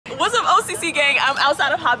OCC gang, I'm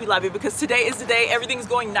outside of Hobby Lobby because today is the day everything's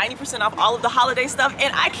going 90% off all of the holiday stuff,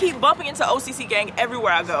 and I keep bumping into OCC gang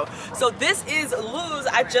everywhere I go. So this is Luz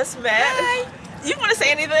I just met. Hi. You want to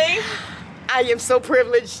say anything? I am so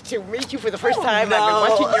privileged to meet you for the first time. No.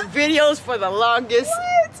 I've been watching your videos for the longest.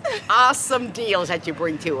 What? Awesome deals that you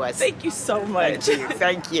bring to us. Thank you so much.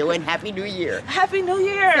 Thank you, and Happy New Year. Happy New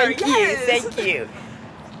Year. Thank you, thank you.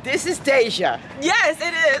 This is Deja. Yes,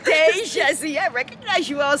 it is. Deja, see, I recognize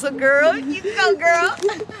you also, girl. You go, girl.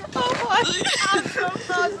 Oh my,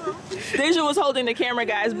 awesome. Deja was holding the camera,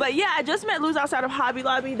 guys. But yeah, I just met Luz outside of Hobby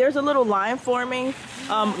Lobby. There's a little line forming.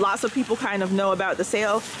 Lots of people kind of know about the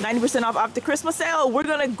sale. 90% off the Christmas sale. We're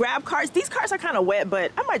gonna grab carts. These carts are kind of wet,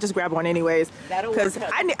 but I might just grab one anyways. Because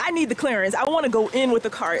I need the clearance. I want to go in with the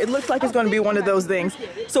cart. It looks like it's gonna be one of those things.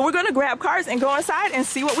 So we're gonna grab carts and go inside and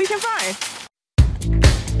see what we can find.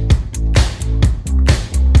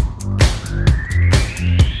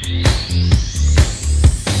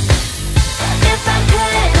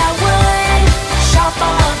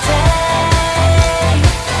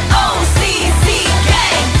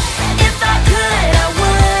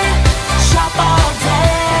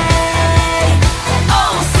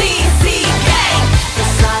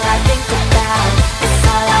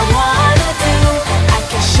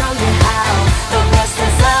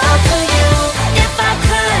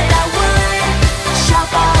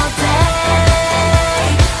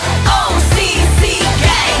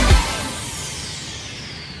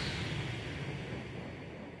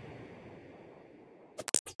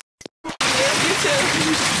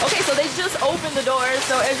 Okay, so they just opened the doors,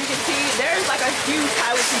 so as you can see, there's like a huge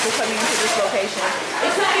pile of people coming into this location.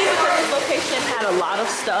 It could be because this location had a lot of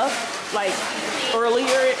stuff, like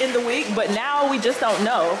earlier in the week, but now we just don't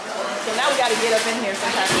know. So now we gotta get up in here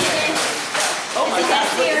sometime. Oh my God.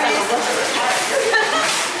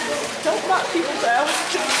 Don't knock people down.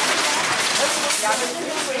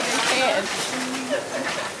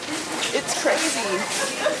 It's crazy.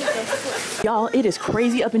 Y'all, it is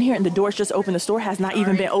crazy up in here, and the doors just opened. The store has not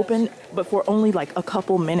even been open, but for only like a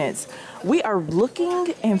couple minutes. We are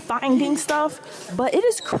looking and finding stuff, but it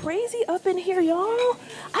is crazy up in here, y'all.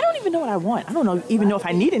 I don't even know what I want. I don't even know if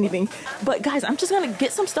I need anything. But guys, I'm just gonna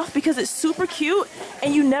get some stuff because it's super cute,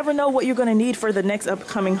 and you never know what you're gonna need for the next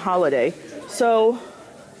upcoming holiday. So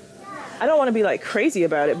I don't want to be like crazy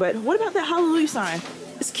about it, but what about that hallelujah sign?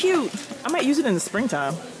 It's cute. I might use it in the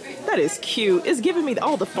springtime. That is cute. It's giving me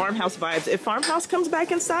all the farmhouse vibes. If farmhouse comes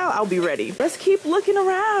back in style, I'll be ready. Let's keep looking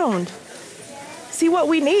around. See what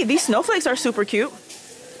we need. These snowflakes are super cute.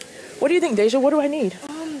 What do you think, Deja? What do I need?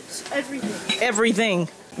 Everything. Everything.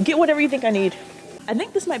 Get whatever you think I need. I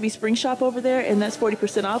think this might be Spring Shop over there, and that's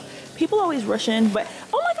 40% off. People always rush in, but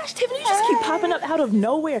oh my gosh, Tiffany, you just keep popping up out of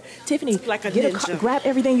nowhere. Tiffany, like a grab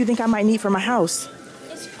everything you think I might need for my house.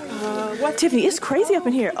 What? Tiffany, it's crazy up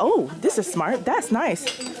in here. Oh, this is smart. That's nice.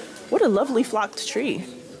 What a lovely flocked tree.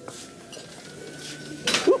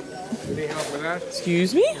 Ooh.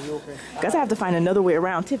 Excuse me? Guys, I have to find another way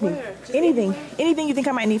around. Tiffany, anything you think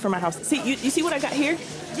I might need for my house. See, you see what I got here?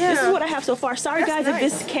 Yeah. This is what I have so far. Sorry guys if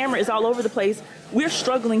this camera is all over the place. We're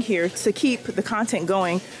struggling here to keep the content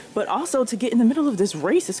going, but also to get in the middle of this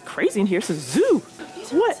race. It's crazy in here. It's a zoo.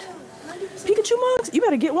 What? Pikachu mugs? You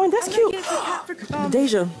better get one. That's cute.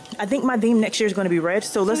 Deja, I think my theme next year is going to be red,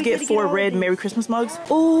 so let's get 4 red Merry Christmas mugs.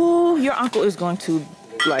 Oh, your uncle is going to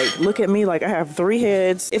like look at me like I have 3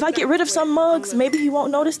 heads. If I get rid of some mugs, maybe he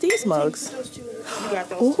won't notice these mugs.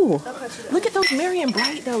 Oh, look at those Merry and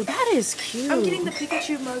Bright though. That is cute. I'm getting the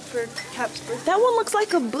Pikachu mug for Cap's birthday. That one looks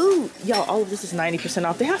like a boot. Y'all, all of this is 90%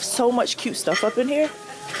 off. They have so much cute stuff up in here.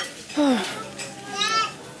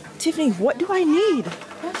 Tiffany, what do I need?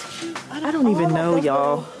 That's cute. I don't even know,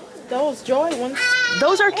 y'all. Those Joy ones.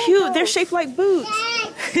 Those are cute. They're shaped like boots.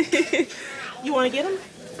 You want to get them?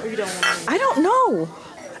 Or you don't want them? I don't know.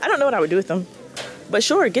 I don't know what I would do with them. But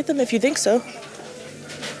sure, get them if you think so.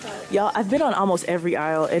 Y'all, I've been on almost every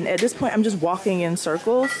aisle, and at this point, I'm just walking in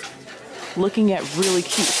circles, looking at really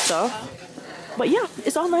cute stuff. But yeah,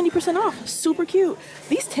 it's all 90% off. Super cute.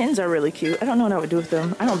 These tins are really cute. I don't know what I would do with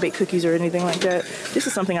them. I don't bake cookies or anything like that. This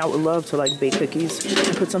is something I would love to like bake cookies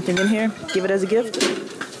and put something in here, give it as a gift.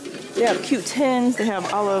 They have cute tins. They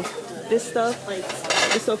have all of this stuff, like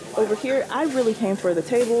this stuff over here. I really came for the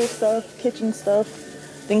table stuff, kitchen stuff,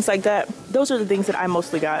 things like that. Those are the things that I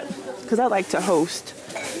mostly got because I like to host.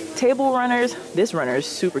 Table runners. This runner is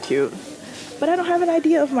super cute. But I don't have an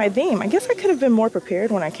idea of my theme. I guess I could have been more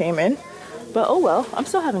prepared when I came in. But oh well, I'm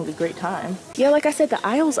still having a great time. Yeah, like I said, the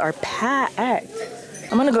aisles are packed.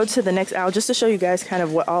 I'm gonna go to the next aisle just to show you guys kind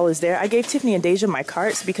of what all is there. I gave Tiffany and Deja my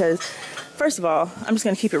carts because, first of all, I'm just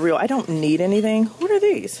gonna keep it real. I don't need anything. What are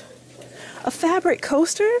these? A fabric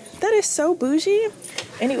coaster? That is so bougie.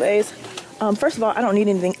 Anyways, first of all, I don't need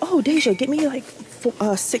anything. Oh, Deja, get me like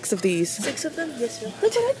 6 of these. 6 of them? Yes, ma'am.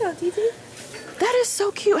 Look what I got, Titi. That is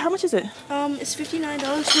so cute. How much is it? It's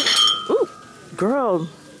 $59. Ooh, girl,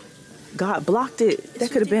 God blocked it. That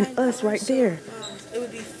could have been us right there. It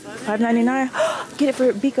would be $5.99. Get it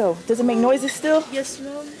for Biko. Does it make noises still? Yes,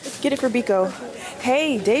 ma'am. Get it for Biko.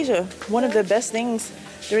 Hey, Deja, one of the best things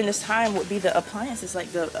during this time would be the appliances,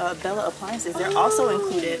 like the Bella appliances. They're also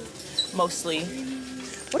included, mostly.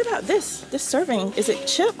 What about this? This serving, is it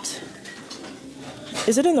chipped?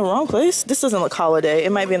 Is it in the wrong place? This doesn't look holiday.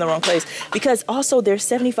 It might be in the wrong place. Because also there's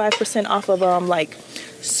 75% off of like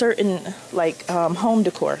certain like home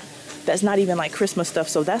decor. That's not even like Christmas stuff.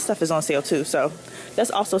 So that stuff is on sale too. So that's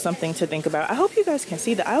also something to think about. I hope you guys can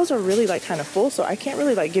see the aisles are really like kind of full. So I can't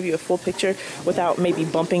really like give you a full picture without maybe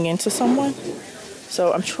bumping into someone.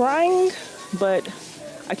 So I'm trying, but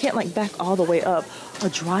I can't like back all the way up. A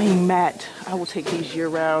drying mat. I will take these year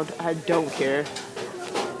round. I don't care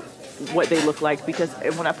what they look like, because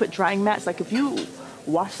when I put drying mats, like if you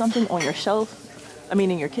wash something on your shelf, I mean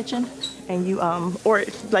in your kitchen, and you or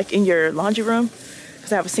like in your laundry room,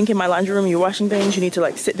 because I have a sink in my laundry room, you're washing things, you need to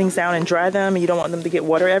like sit things down and dry them, and you don't want them to get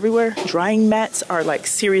water everywhere. Drying mats are like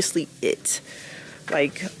seriously it.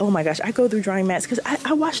 Like, oh my gosh, I go through drying mats because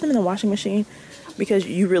I wash them in the washing machine, because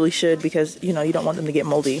you really should, because you know you don't want them to get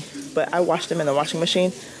moldy. But I wash them in the washing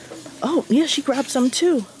machine. Oh yeah, she grabbed some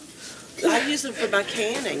too. I use them for my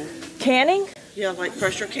canning. Canning? Yeah, like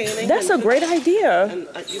pressure canning. That's a great idea. And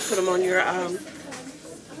you put them on your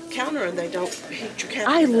counter and they don't heat your counter.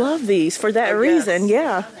 I love these for that reason,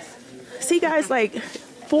 yeah. See guys, like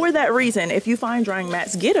for that reason, if you find drying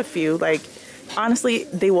mats, get a few. Like honestly,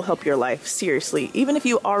 they will help your life, seriously. Even if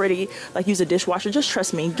you already like use a dishwasher, just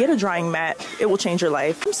trust me, get a drying mat. It will change your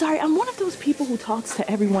life. I'm sorry, I'm one of those people who talks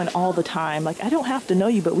to everyone all the time. Like I don't have to know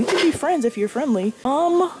you, but we can be friends if you're friendly.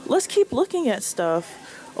 Let's keep looking at stuff.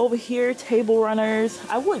 Over here, table runners.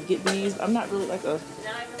 I would get these. I'm not really like a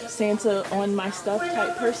Santa on my stuff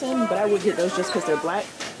type person, but I would get those just because they're black.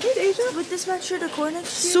 Hey, Deja. Would this match your decor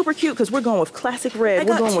next year? Super cute, because we're going with classic red.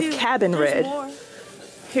 We're going with cabin red.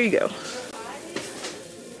 Here you go.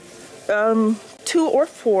 2 or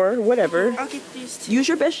 4, whatever. I'll get these 2. Use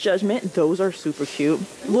your best judgment. Those are super cute.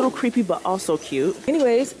 A little creepy, but also cute.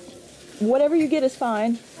 Anyways, whatever you get is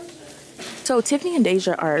fine. So Tiffany and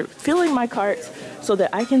Deja are filling my carts so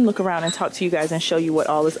that I can look around and talk to you guys and show you what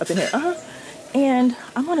all is up in here. And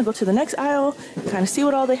I'm gonna go to the next aisle, kind of see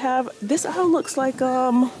what all they have. This aisle looks like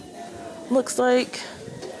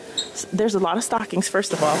there's a lot of stockings.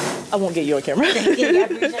 First of all, I won't get you on camera. What are you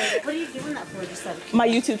doing that for? Just My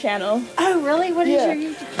YouTube channel. oh, really? What is your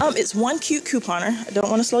YouTube? It's One Cute Couponer. I don't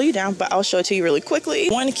want to slow you down, but I'll show it to you really quickly.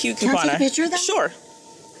 One Cute Couponer. Can I take a picture of that? Sure.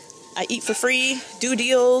 I eat for free, do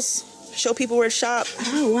deals, show people where to shop.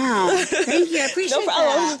 Oh, wow. Thank you. I appreciate No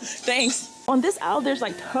problem. that. Thanks. On this aisle, there's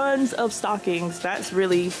like tons of stockings. That's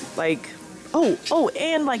really like, oh,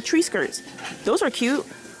 and like tree skirts. Those are cute.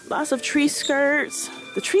 Lots of tree skirts.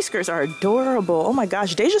 The tree skirts are adorable. Oh my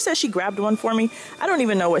gosh. Deja said she grabbed one for me. I don't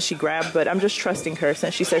even know what she grabbed, but I'm just trusting her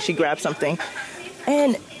since she said she grabbed something.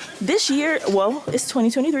 And this year, well, it's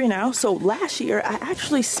 2023 now. So last year, I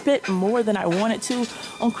actually spent more than I wanted to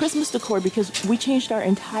on Christmas decor because we changed our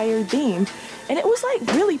entire theme. And it was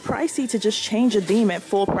like really pricey to just change a theme at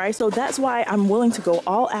full price. So that's why I'm willing to go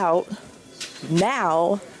all out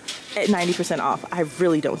now at 90% off. I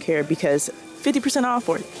really don't care, because 50% off,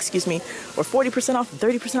 or excuse me, or 40% off,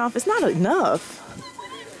 30% off, it's not enough.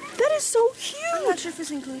 That is so cute. I'm not sure if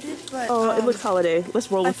it's included, but oh, it looks holiday.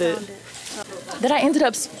 Let's roll with it. it. That I ended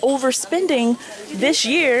up overspending this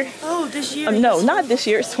year. Oh, this year? No, not this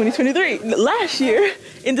year. It's 2023. Last year,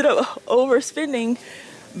 ended up overspending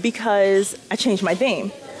because I changed my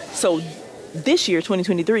theme. So this year,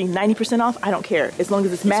 2023, 90% off, I don't care. As long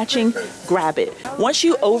as it's matching, grab it. Once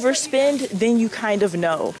you overspend, then you kind of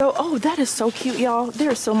know. So, oh, that is so cute, y'all.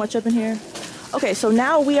 There's so much up in here. Okay, so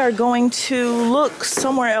now we are going to look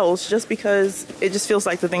somewhere else just because it just feels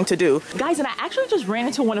like the thing to do. Guys, and I actually just ran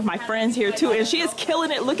into one of my friends here too, and she is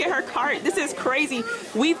killing it. Look at her cart. This is crazy.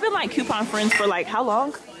 We've been like coupon friends for like how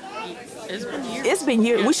long? It's been years. It's been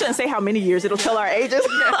years. We shouldn't say how many years. It'll tell our ages.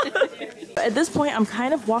 At this point, I'm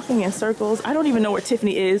kind of walking in circles. I don't even know where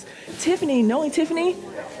Tiffany is. Tiffany, knowing Tiffany,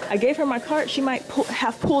 I gave her my cart. She might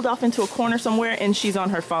have pulled off into a corner somewhere and she's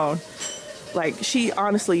on her phone. Like, she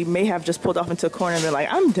honestly may have just pulled off into a corner and been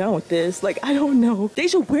like, I'm done with this. Like, I don't know.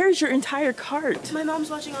 Deja, where's your entire cart? My mom's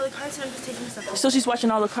watching all the carts and I'm just taking stuff. So she's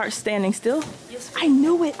watching all the carts standing still? Yes, I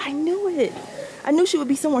knew it. I knew it. I knew she would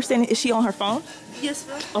be somewhere standing. Is she on her phone? yes,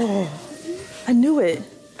 ma'am. Oh, I knew it.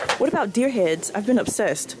 What about deer heads? I've been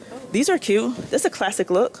obsessed. These are cute. This is a classic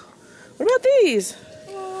look. What about these?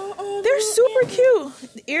 They're super cute.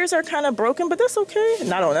 The ears are kind of broken, but that's okay.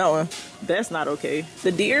 Not on that one. That's not okay.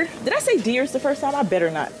 The deer. Did I say deers the first time? I better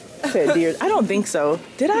not say deer. I don't think so.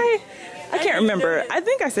 Did I? I can't remember. I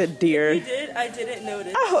think I said deer. You did? I didn't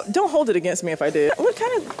notice. Don't hold it against me if I did. What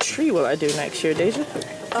kind of tree will I do next year, Deja?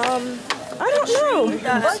 I don't know.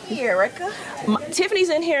 Buggy, Erica. Tiffany's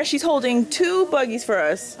in here. She's holding 2 buggies for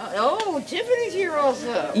us. Oh, Tiffany's here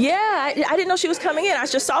also. Yeah, I didn't know she was coming in. I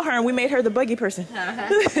just saw her and we made her the buggy person.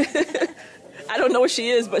 I don't know where she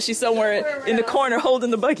is, but she's somewhere in the corner holding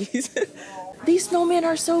the buggies. These snowmen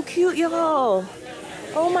are so cute, y'all.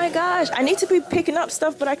 Oh my gosh. I need to be picking up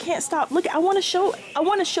stuff, but I can't stop. Look, I want to show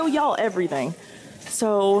y'all everything.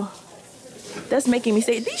 So that's making me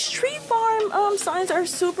say these tree farm signs are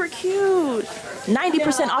super cute.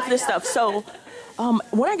 90% off this stuff. So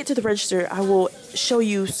when I get to the register, I will show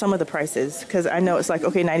you some of the prices, because I know it's like,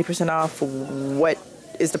 okay, 90% off. What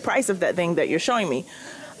is the price of that thing that you're showing me?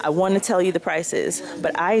 I want to tell you the prices,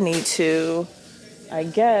 but I need to, I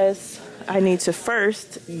guess, I need to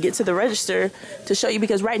first get to the register to show you,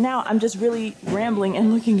 because right now I'm just really rambling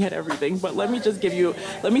and looking at everything. But let me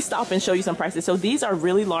stop and show you some prices. So these are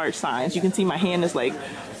really large signs. You can see my hand is like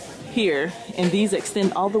here, and these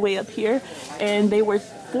extend all the way up here, and they were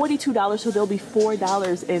 $42, so they'll be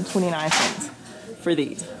 $4.29 for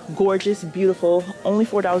these. Gorgeous, beautiful, only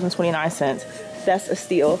 $4.29. That's a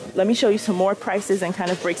steal. Let me show you some more prices and kind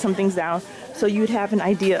of break some things down so you'd have an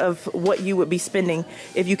idea of what you would be spending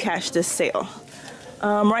if you cash this sale.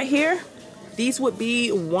 Right here, these would be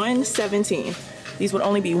 $117. These would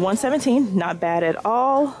only be $117. Not bad at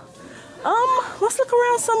all. Let's look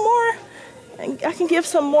around some more. I can give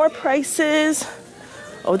some more prices.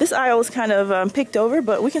 Oh, this aisle is kind of picked over,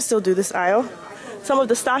 but we can still do this aisle. Some of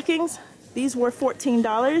the stockings, these were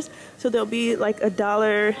 $14, so they'll be like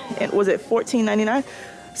 $1. Was it $14.99?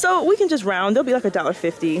 So we can just round. They'll be like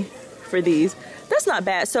 $1.50 for these. That's not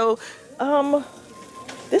bad. So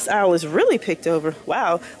this aisle is really picked over.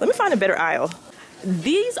 Wow. Let me find a better aisle.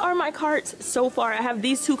 These are my carts so far. I have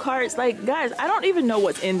these 2 carts. Like, guys, I don't even know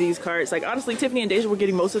what's in these carts. Like, honestly, Tiffany and Deja were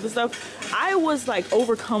getting most of the stuff. I was like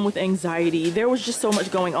overcome with anxiety. There was just so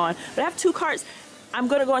much going on. But I have 2 carts. I'm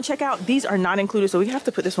gonna go and check out. These are not included, so we have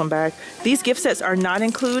to put this one back. These gift sets are not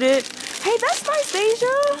included. Hey, that's nice, Deja.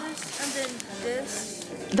 And then this.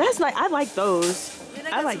 That's nice. I like those.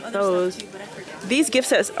 I like those. Too, but I forgot. These gift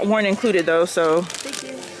sets weren't included though, so. Thank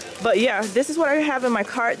you. But yeah, this is what I have in my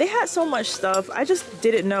cart. They had so much stuff. I just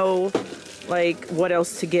didn't know like what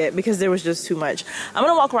else to get because there was just too much. I'm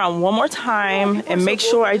gonna walk around one more time and make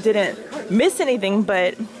sure I didn't miss anything,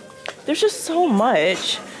 but there's just so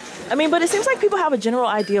much. I mean, but it seems like people have a general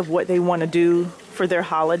idea of what they want to do for their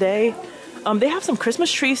holiday. They have some Christmas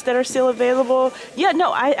trees that are still available. Yeah,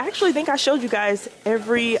 no, I actually think I showed you guys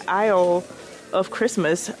every aisle of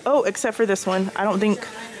Christmas. Oh, except for this one. I don't think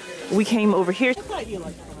we came over here.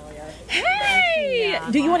 Hey!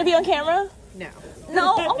 Do you want to be on camera? No.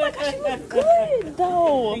 No? Oh my gosh, you look good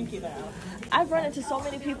though. Thank you, though. I've run into so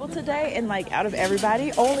many people today, and like out of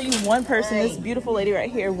everybody, only one person, this beautiful lady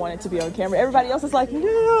right here, wanted to be on camera. Everybody else is like,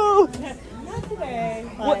 no. Not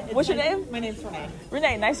today. What's your name? My name's Renee.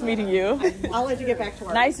 Renee, nice meeting you. I'll let you get back to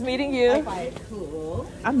work. Nice meeting you. Bye. Cool.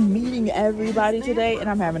 I'm meeting everybody today, and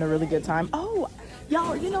I'm having a really good time. Oh,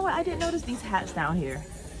 y'all, you know what? I didn't notice these hats down here.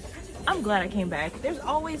 I'm glad I came back. There's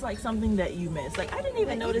always like something that you miss. Like I didn't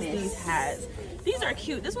even notice these hats. These are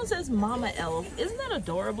cute. This one says Mama Elf. Isn't that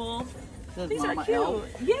adorable? These are cute. Elf.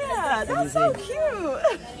 Yeah, that's so cute.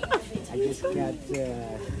 I just got,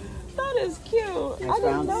 that is cute. I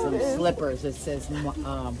found some slippers. It says,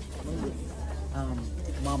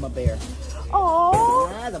 Mama Bear.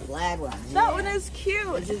 Oh, Ah, the black one. that one is cute.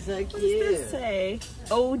 This is so cute. What does this say?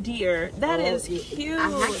 Oh dear, that is cute.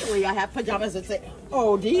 I have pajamas that say,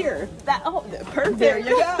 oh dear. That perfect. There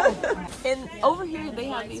you go. And over here they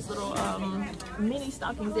have these little mini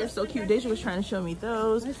stockings. They're so cute. Deja was trying to show me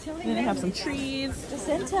those. And then they have some trees.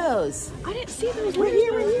 Jacintos. I didn't see those. We're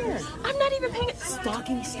here. I'm not even paying.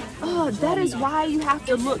 Stocking stuff. Oh, that is why you have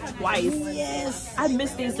to look twice. Yes. I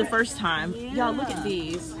missed these the first time. Y'all, look at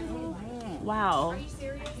these. Wow.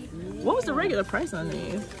 What was the regular price on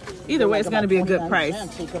these? Either way, it's going to be a good price.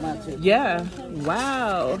 Yeah.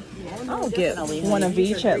 Wow. I'll get one of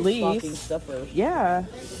each at least. Yeah.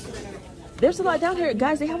 There's a lot down here.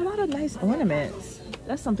 Guys, they have a lot of nice ornaments.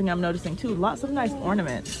 That's something I'm noticing too. Lots of nice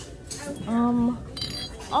ornaments.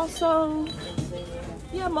 Also,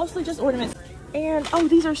 yeah, mostly just ornaments. And oh,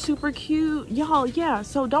 these are super cute. Y'all, yeah.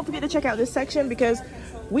 So don't forget to check out this section because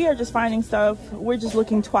we are just finding stuff. We're just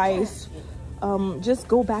looking twice. just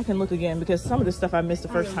go back and look again, because some of the stuff I missed the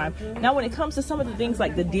first time. Now when it comes to some of the things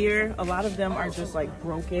like the deer, a lot of them are just like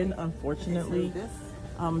broken, unfortunately.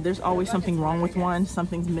 There's always something wrong with one.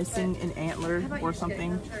 Something's missing an antler or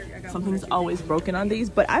something. Something's always broken on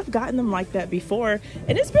these, but I've gotten them like that before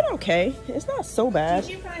and it's been okay. It's not so bad.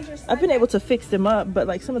 I've been able to fix them up, but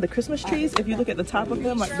like some of the Christmas trees, if you look at the top of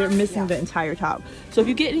them, like they're missing the entire top. So if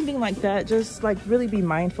you get anything like that, just like really be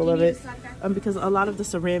mindful of it, because a lot of the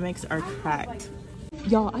ceramics are cracked.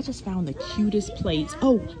 Y'all, I just found the cutest plates.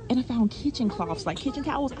 Oh, and I found kitchen cloths, like kitchen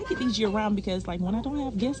towels. I get these year round because like when I don't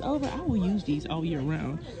have guests over, I will use these all year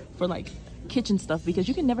round for like kitchen stuff, because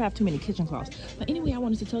you can never have too many kitchen cloths. But anyway, I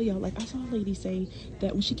wanted to tell y'all, like I saw a lady say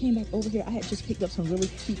that when she came back over here, I had just picked up some really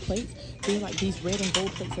cute plates. They're like these red and gold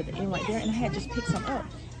plates at the end right there, and I had just picked some up.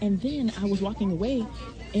 And then I was walking away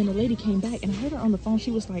and a lady came back and I heard her on the phone. She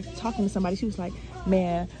was like talking to somebody. She was like,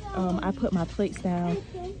 man, I put my plates down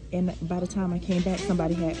and by the time I came back,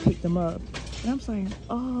 somebody had picked them up. And I'm saying,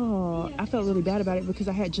 oh, I felt really bad about it because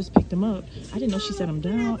I had just picked them up. I didn't know she set them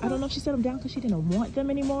down. I don't know if she set them down because she didn't want them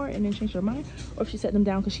anymore and then changed her mind, or if she set them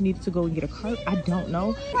down because she needed to go and get a cart. I don't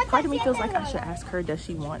know. Part of me feels like I should ask her, does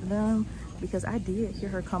she want them? Because I did hear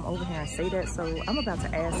her come over here and say that. So I'm about to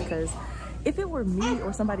ask, because if it were me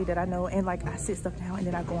or somebody that I know and like I sit stuff down and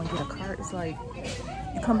then I go and get a cart, it's like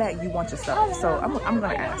you come back, you want your stuff. So I'm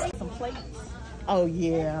gonna ask. Some plates. Oh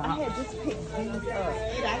yeah. I had just picked these up.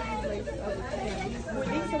 Were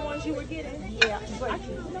these the ones you were getting? Yeah, but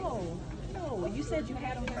No, you said you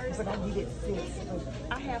had them first. I needed 6.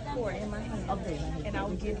 I have 4 in my hand. Okay. And I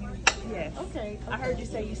will give you, yes. Okay. I heard you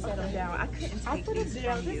say you set them down. I couldn't take I put it these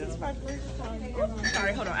down. from This you. is my first time.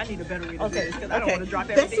 Sorry, hold on. I need a better reader. Okay. Because I don't want to drop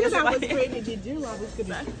That's everything. what I in was my ready hand. to do. I was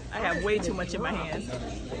gonna. I have way too much in my hands.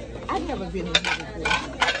 I've never been in here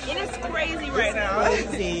before. It is crazy right now.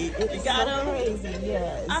 Crazy. It's got so 'em? crazy.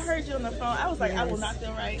 Yes. I heard you on the phone. I was like, I will Yes. not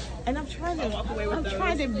feel right. And I'm trying to walk away with I'm those.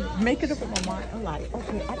 trying to make it up in my mind. I'm like,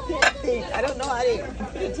 okay, I can't think. I don't know how to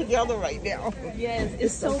put it together right now. Yes,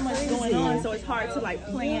 it's so much going on, so it's hard to like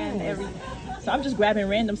plan everything. So I'm just grabbing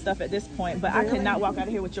random stuff at this point, but I could not walk out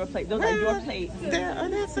of here with your plate. Those are your plates.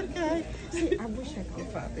 That's okay. See, I wish I could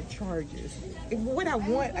find the chargers. What I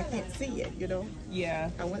want, I can't see it, you know? Yeah.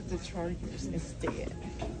 I want the chargers instead.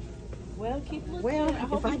 Well, keep looking. Well, I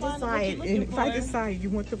hope if I you find what you're decide, looking if I for. decide you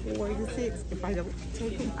want the 4 and the 6, if I don't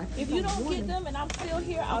take them, I think If you I don't want get them and I'm still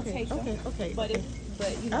here, I'll take them. Okay. But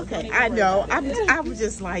you know, Okay, don't even I worry know. about it. I was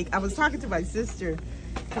just like, I was talking to my sister,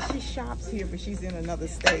 because she shops here, but she's in another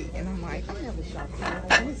state. And I'm like, I never shopped here.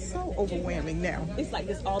 And it's so overwhelming now. It's like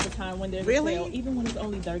this all the time when there's Really? a sale. Even when it's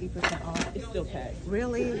only 30% off, it's still packed.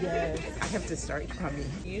 Really? Yes. I have to start coming.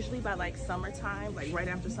 Usually by like summertime, like right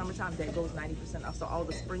after summertime, that goes 90% off. So all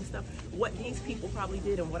the spring stuff, what these people probably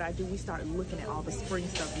did and what I do, we start looking at all the spring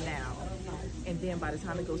stuff now. And then by the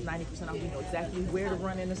time it goes 90% off, we know exactly where to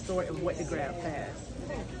run in the store and what to grab fast.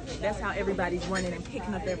 That's how everybody's running and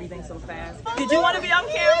picking up everything so fast. Did you want to be on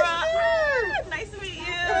camera? Nice to meet you.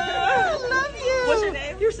 I love you. What's your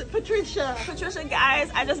name? You're Patricia. Patricia,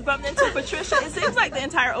 guys, I just bumped into Patricia. It seems like the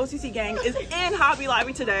entire OCC gang is in Hobby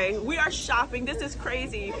Lobby today. We are shopping. This is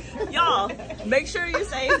crazy. Y'all, make sure you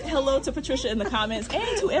say hello to Patricia in the comments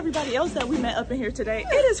and to everybody else that we met up in here today.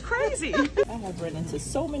 It is crazy. I have run into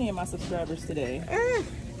so many of my subscribers today.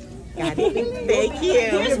 Got it. Thank you.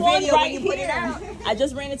 Here's one right here. I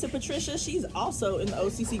just ran into Patricia. She's also in the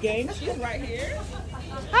OCC gang. She's right here.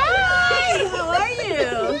 Hi, how are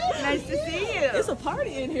you? Nice to see you. It's a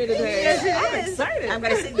party in here today. Yes, it I'm is. excited. I'm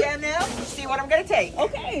gonna sit down now, see what I'm gonna take.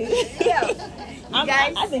 Okay. Yeah.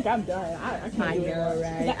 I think I'm done. I can't do it. know,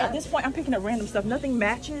 right? At this point, I'm picking up random stuff. Nothing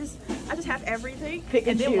matches. I just have everything. Pick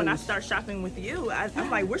and then when I choose. start shopping with you, I'm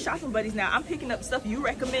like, we're shopping buddies now. I'm picking up stuff you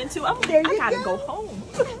recommend too. I'm like, There I you gotta go. go home.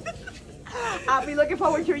 I'll be looking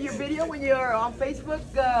forward to your video when you're on Facebook,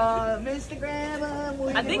 Instagram.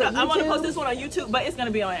 I think I'm gonna post this one on YouTube, but it's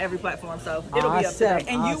gonna be on every platform, so it'll be up there. Awesome,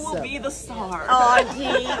 And you will awesome. be the star. Oh,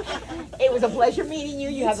 gee. It was a pleasure meeting you.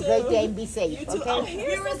 You have a great too. day and be safe. You too. Okay? Oh,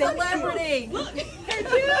 here's You're a the celebrity. Look, here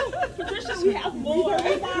too. Patricia, we have more.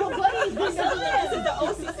 This is the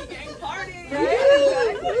OCC gang party.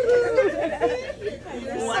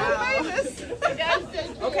 Wow.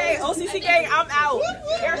 Okay, OCC gang, I'm out.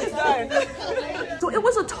 Eric's done. So it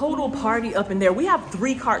was a total party up in there. We have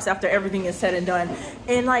 3 carts after everything is said and done.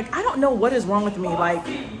 And like, I don't know what is wrong with me. Like,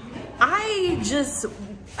 I just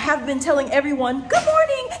have been telling everyone, good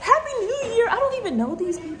morning, Happy New Year. I don't even know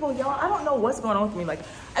these people, y'all. I don't know what's going on with me. Like,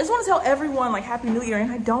 I just want to tell everyone like Happy New Year,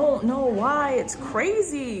 and I don't know why. It's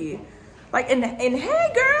crazy. Like, and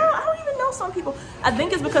hey girl, I don't even know some people. I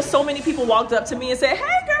think it's because so many people walked up to me and said,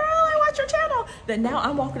 hey girl, I watch your channel. that now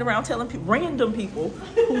I'm walking around telling random people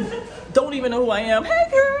who don't even know who I am, hey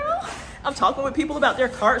girl. I'm talking with people about their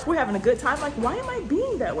carts. We're having a good time. Like, why am I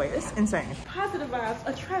being that way? It's insane. Positive vibes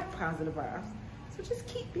attract positive vibes. So just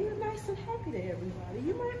keep being nice and happy to everybody.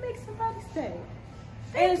 You might make somebody's day.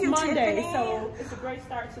 And it's Monday, Tiffany. so it's a great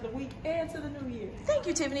start to the week and to the new year. Thank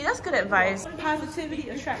you, Tiffany. That's good advice. Positivity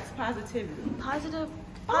attracts positivity. Positive.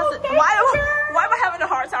 Oh, thank Why am I having a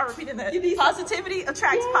hard time repeating that? Positivity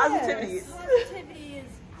attracts positivity. Positivity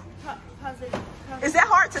is positive. Is that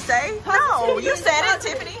hard to say? No, you said it,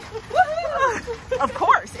 Tiffany. Of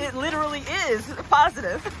course, it literally is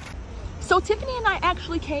positive. So Tiffany and I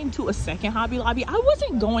actually came to a second Hobby Lobby. I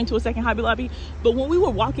wasn't going to a second Hobby Lobby, but when we were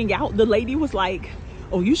walking out, the lady was like,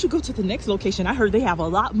 oh, you should go to the next location. I heard they have a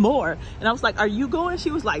lot more. And I was like, are you going?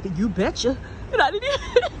 She was like, you betcha. And I didn't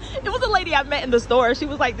even, it was a lady I met in the store. She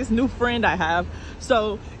was like this new friend I have.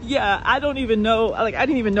 So yeah, I don't even know, like I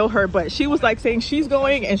didn't even know her, but she was like saying she's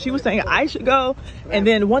going and she was saying I should go. And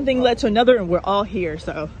then one thing led to another and we're all here,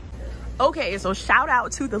 so. Okay, so shout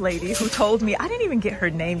out to the lady who told me, I didn't even get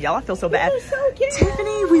her name, y'all. I feel so bad. So cute.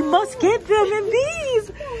 Tiffany, we must get them in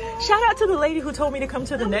these. Shout out to the lady who told me to come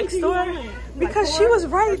to the next store because she was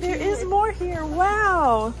right. There is more here.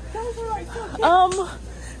 Wow.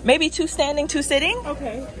 Maybe 2 standing, 2 sitting.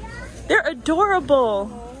 Okay. They're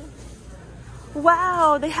adorable.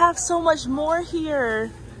 Wow, they have so much more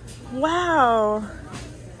here. Wow.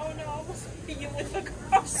 Oh no, I was hitting you with the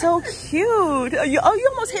car. So cute. You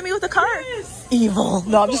almost hit me with the cart. Yes. Evil.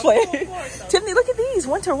 No, I'm just playing. Course. Tiffany, look at these.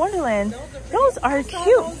 Winter Wonderland. Those are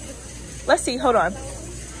cute. Let's see. Hold on.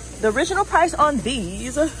 The original price on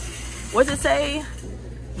these, what does it say?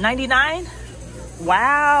 99?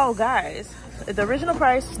 Wow, guys. The original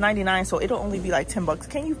price is 99, so it'll only be like 10 bucks.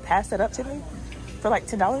 Can you pass that up, Tiffany? For like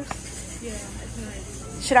 $10? Yeah, it's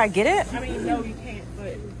nice. Should I get it? I mean, no, you can't,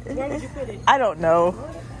 but where would you put it? I don't know.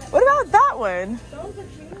 What about that one? Those are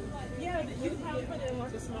cute. Yeah, you can probably put it in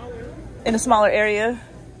like a smaller In a smaller area?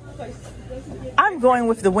 place. I'm going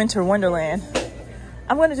with the Winter Wonderland.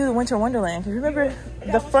 I'm going to do the Winter Wonderland. Cause remember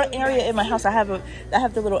the front area in my house, I have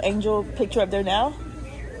the little angel picture up there now.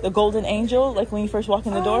 The golden angel, like when you first walk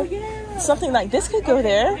in the door. Yeah. Something like this could go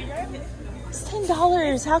there. It's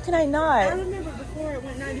 $10. How can I I not? remember before it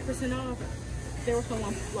went 90% off, there was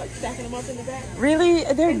someone like stacking them up in the back. Really?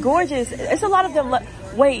 They're gorgeous. It's a lot of them.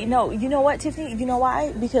 Wait, no. You know what, Tiffany? You know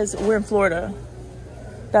why? Because we're in Florida.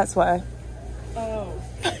 That's why. Oh.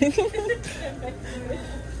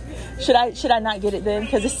 Should I not get it then?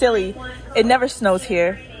 Because it's silly. It never snows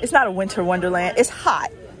here. It's not a winter wonderland. It's hot.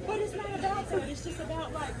 But it's not about that. It's just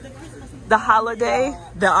about like the Christmas. The holiday,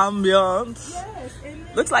 the ambiance. Yes.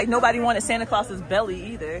 And Looks like nobody wanted Santa Claus's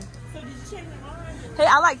belly either. so did you change your mind? Hey,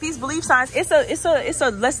 I like these belief signs. It's a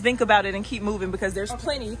let's think about it and keep moving because there's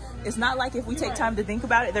plenty. It's not like if we take time to think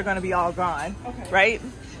about it, they're gonna be all gone. Okay. Right?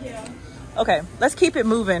 Yeah. Okay, let's keep it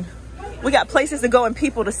moving. We got places to go and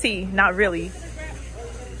people to see. Not really.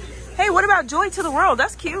 Hey, what about Joy to the World?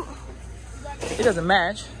 That's cute. It doesn't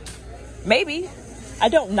match. Maybe. I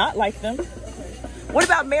don't not like them. What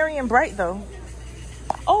about Merry and Bright though?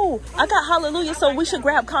 Oh, I got Hallelujah, so we should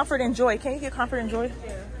grab Comfort and Joy. Can you get Comfort and Joy?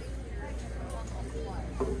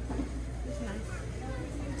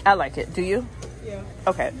 I like it. Do you? Yeah.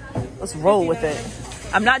 Okay, let's roll with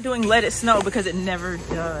it. I'm not doing Let It Snow because it never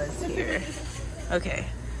does here. Okay,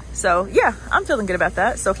 so yeah, I'm feeling good about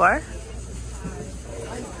that so far.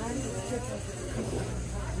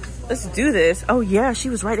 Let's do this. Oh yeah, she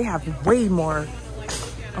was right. They have way more.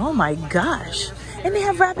 Oh my gosh. And they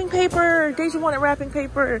have wrapping paper. Deja wanted wrapping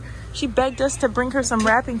paper. She begged us to bring her some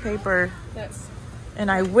wrapping paper. That's And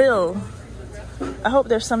I will. I hope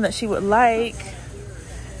there's some that she would like.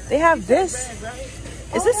 They have this.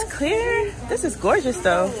 Is this clear? This is gorgeous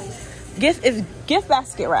though. Gift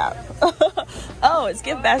basket wrap. Oh, it's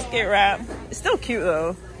gift basket wrap. It's still cute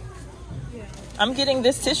though. I'm getting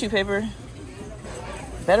this tissue paper.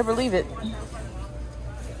 Better believe it.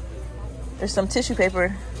 There's some tissue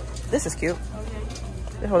paper. This is cute.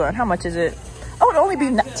 Hold on, how much is it? Oh, it'll only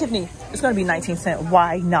be, Tiffany, it's gonna be 19 cents.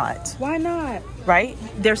 Why not? why not? Right?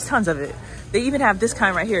 There's tons of it. They even have this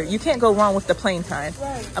kind right here. You can't go wrong with the plain kind.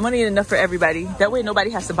 Right. I'm gonna need enough for everybody. That way nobody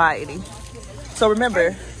has to buy any. So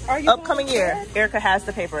remember, Are you upcoming going year, Erica has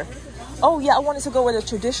the paper. Oh yeah, I wanted to go with a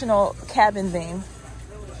traditional cabin theme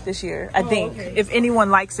this year, I think. okay. If anyone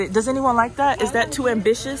likes it. Does anyone like that? Is that too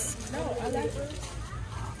ambitious? No, I like it.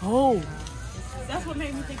 Oh, That's what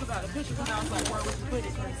made me think about a picture because I was like, where would you put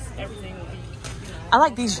it? Because everything would be, I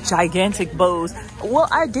like these gigantic bows. Well,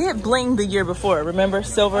 I did bling the year before. Remember?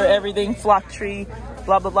 Silver, everything, flock tree,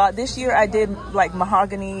 blah, blah, blah. This year I did like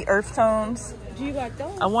mahogany earth tones. Do you like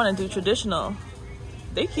those? I want to do traditional.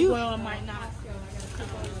 They cute. Well, I might not.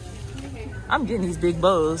 I'm getting these big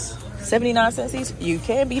bows. 79 cents each. You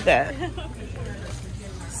can't beat that.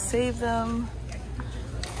 Save them.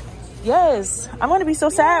 Yes, I'm gonna be so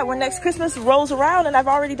sad when next Christmas rolls around and I've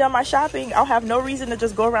already done my shopping. I'll have no reason to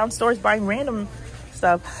just go around stores buying random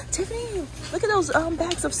stuff. Tiffany, look at those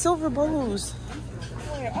bags of silver bows.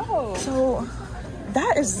 Oh. So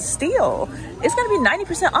that is a steal. It's gonna be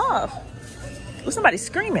 90% off. Oh, somebody's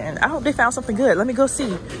screaming. I hope they found something good. Let me go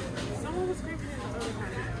see.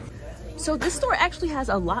 So this store actually has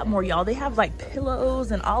a lot more, y'all. They have like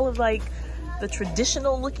pillows and all of like the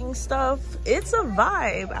traditional looking stuff. It's a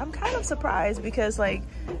vibe. I'm kind of surprised because like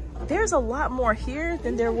there's a lot more here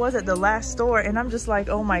than there was at the last store, and I'm just like,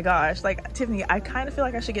 oh my gosh. Like, Tiffany, I kind of feel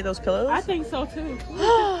like I should get those pillows. I think so too.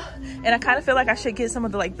 And I kind of feel like I should get some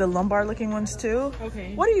of the like the lumbar looking ones too.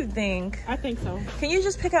 Okay. What do you think? I think so. Can you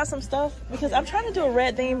just pick out some stuff? Because I'm trying to do a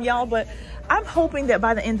red theme, y'all, but I'm hoping that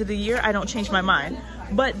by the end of the year I don't change my mind.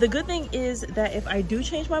 But the good thing is that if I do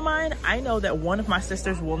change my mind, I know that one of my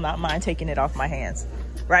sisters will not mind taking it off my hands,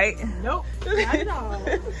 right? Nope, not at all.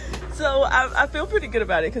 So I feel pretty good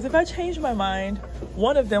about it, because if I change my mind,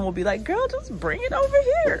 one of them will be like, girl, just bring it over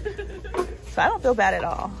here. So I don't feel bad at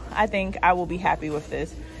all. I think I will be happy with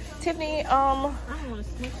this. Tiffany,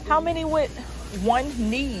 how many would one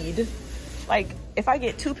need? Like, if I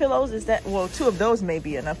get 2 pillows, is that, well, 2 of those may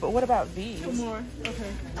be enough, but what about these? 2 more,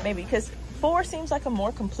 okay. Maybe, because 4 seems like a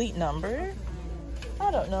more complete number. I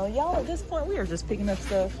don't know, y'all, at this point we are just picking up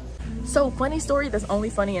stuff. So, funny story that's only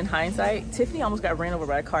funny in hindsight, Tiffany almost got ran over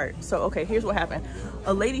by a cart. So, okay, here's what happened.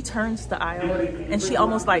 A lady turns the aisle and she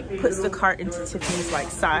almost like puts the cart into Tiffany's like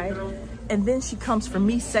side, and then she comes for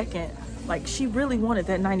me second. Like, she really wanted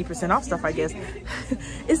that 90% off stuff, I guess.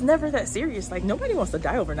 It's never that serious. Like, nobody wants to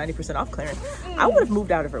die over 90% off clearance. I would have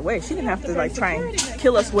moved out of her way. She didn't have to like try and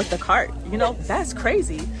kill us with the cart, you know? That's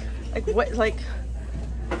crazy. Like, what, like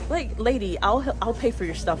lady, I'll pay for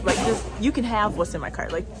your stuff. Like, just, you can have what's in my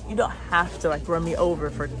cart. Like, you don't have to like run me over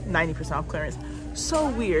for 90% off clearance. So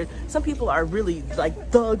weird. Some people are really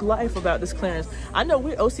like thug life about this clearance. I know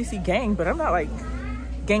we're OCC gang, but I'm not like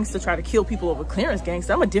gangster try to kill people over clearance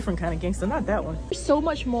gangster. I'm a different kind of gangster, not that one. There's so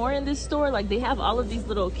much more in this store. Like, they have all of these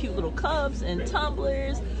little cute little cups and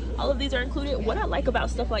tumblers. All of these are included. What I like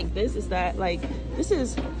about stuff like this is that, like, this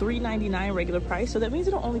is $3.99 regular price, so that means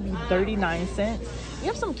it'll only be 39 cents. You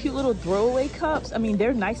have some cute little throwaway cups. I mean,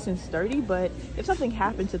 they're nice and sturdy, but if something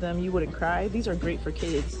happened to them, you wouldn't cry. These are great for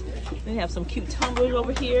kids. Then you have some cute tumblers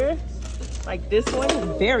over here. Like this one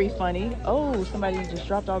is very funny. Oh, somebody just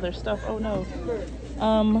dropped all their stuff. Oh no.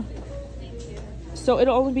 So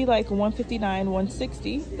it'll only be like $159,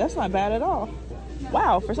 $160. That's not bad at all.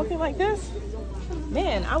 Wow, for something like this,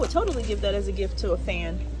 man, I would totally give that as a gift to a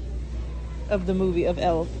fan of the movie of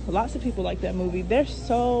Elf. Lots of people like that movie. There's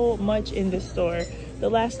so much in this store. The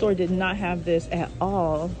last store did not have this at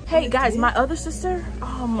all. Hey guys, my other sister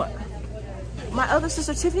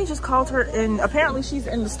Tiffany just called her, and apparently she's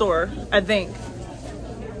in the store, I think.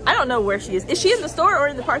 I don't know where she is. Is she in the store or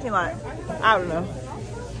in the parking lot? I don't know.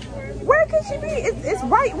 Where could she be? It's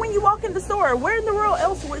right when you walk in the store. Where in the world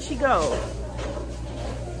else would she go?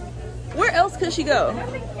 Where else could she go?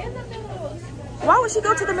 Why would she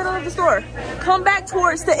go to the middle of the store? Come back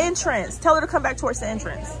towards the entrance. Tell her to come back towards the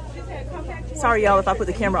entrance. Sorry, y'all, if I put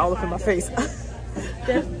the camera all up in my face.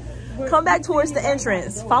 Come back towards the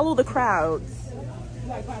entrance. Follow the crowds.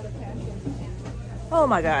 Oh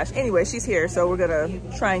my gosh. Anyway, she's here, so we're gonna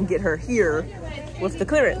try and get her here with the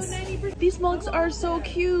clearance. These mugs are so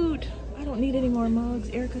cute. I don't need any more mugs.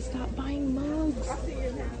 Erica, stop buying mugs.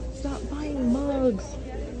 Stop buying mugs.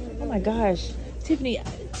 Oh my gosh. Tiffany,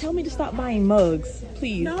 tell me to stop buying mugs,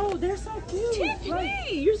 please. No, they're so cute.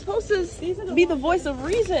 Tiffany, you're supposed to be the voice of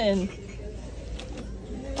reason.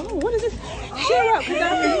 Oh, what is this? Cheer up,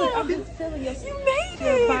 because I've been feeling your. You made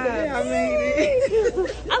it. Yeah, I made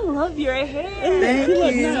it. I love your hair.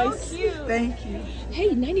 Thank you. Nice. So cute. Thank you. Hey,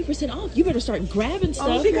 90% off. You better start grabbing stuff.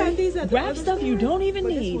 Oh, she got these at the Grab other stuff store? you don't even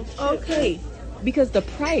need. Okay, because the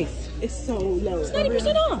price It's so low. is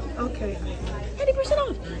 90% off. Okay. 90%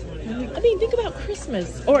 off. I mean, think about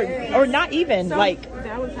Christmas, or not even like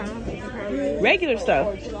That was how regular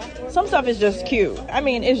stuff. Some stuff is just cute. I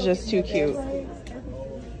mean, it's just too cute.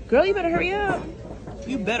 Girl, you better hurry up.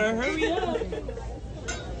 You better hurry up.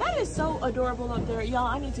 That is so adorable up there. Y'all,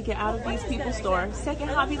 I need to get out of these people's store. Second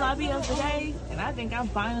Hobby Lobby of the day, and I think I'm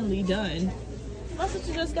finally done. My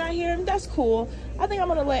sister just got here, and that's cool. I think I'm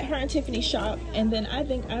gonna let her and Tiffany shop, and then I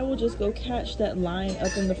think I will just go catch that line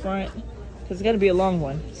up in the front, because it's gonna be a long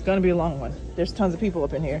one. It's gonna be a long one. There's tons of people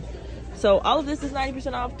up in here. So all of this is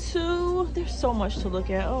 90% off too. There's so much to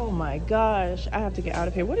look at. Oh my gosh, I have to get out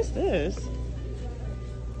of here. What is this?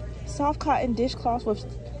 Soft cotton dishcloth with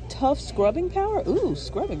tough scrubbing power. Ooh,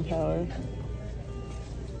 scrubbing power.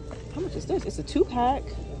 How much is this? It's a 2-pack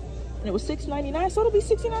and it was $6.99, so it'll be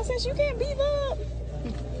 69 cents. You can't beat that.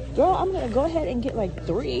 Girl, I'm gonna go ahead and get like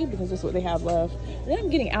 3 because that's what they have left. And then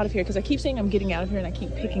I'm getting out of here because I keep saying I'm getting out of here and I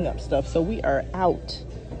keep picking up stuff. So we are out,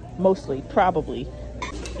 mostly, probably.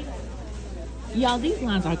 Y'all, these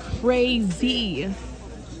lines are crazy.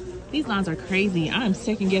 These lines are crazy. I'm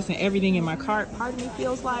second guessing everything in my cart. Part of me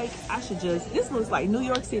feels like I should just, this looks like New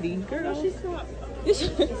York City. Girl.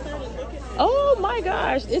 Oh my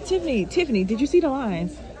gosh, it's Tiffany. Tiffany, did you see the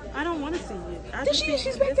lines? I don't want to see it.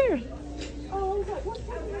 She's back there.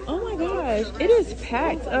 Oh my gosh, it is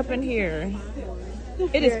packed up in here.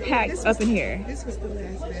 It is packed up in here. This was the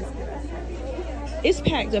last basket I saw. It's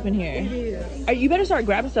packed up in here. It is. You better start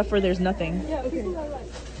grabbing stuff where there's nothing. Yeah, okay.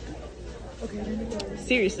 Okay, let me go.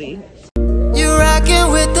 Seriously. You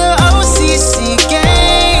rockin' with the OCC gang.